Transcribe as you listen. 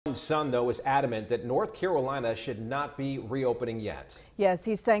Son, though, is adamant that North Carolina should not be reopening yet. Yes,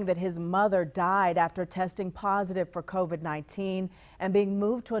 he's saying that his mother died after testing positive for COVID-19 and being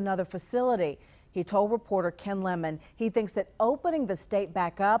moved to another facility. He told reporter Ken Lemon he thinks that opening the state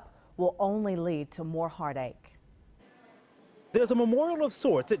back up will only lead to more heartache. There's a memorial of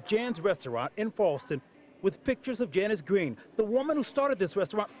sorts at Jan's restaurant in Falston with pictures of Janice Green, the woman who started this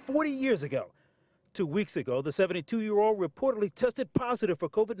restaurant 40 years ago. 2 weeks ago, the 72-year-old reportedly tested positive for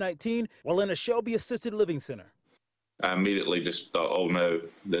COVID-19 while in a Shelby assisted living center. I immediately just thought, oh no,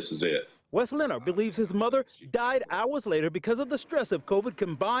 this is it. Wes Leonard believes his mother died hours later because of the stress of COVID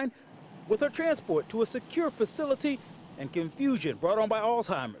combined with her transport to a secure facility and confusion brought on by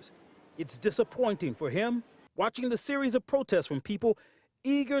Alzheimer's. It's disappointing for him watching the series of protests from people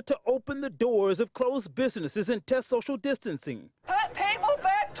eager to open the doors of closed businesses and test social distancing. Put people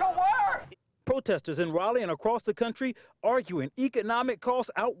back to work! Protesters in Raleigh and across the country arguing economic cost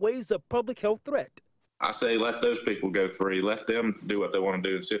outweighs the public health threat. I say let those people go free. Let them do what they want to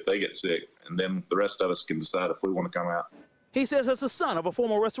do and see if they get sick. And then the rest of us can decide if we want to come out. He says as the son of a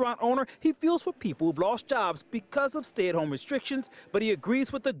former restaurant owner, he feels for people who've lost jobs because of stay-at-home restrictions, but he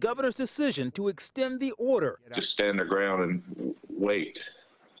agrees with the governor's decision to extend the order. Just stand their ground and wait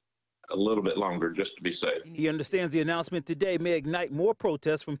a little bit longer just to be safe. He understands the announcement today may ignite more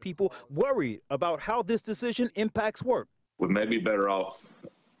protests from people worried about how this decision impacts work. We may be better off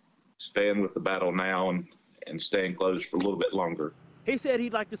staying with the battle now and staying closed for a little bit longer. He said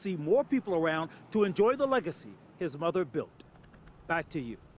he'd like to see more people around to enjoy the legacy his mother built. Back to you.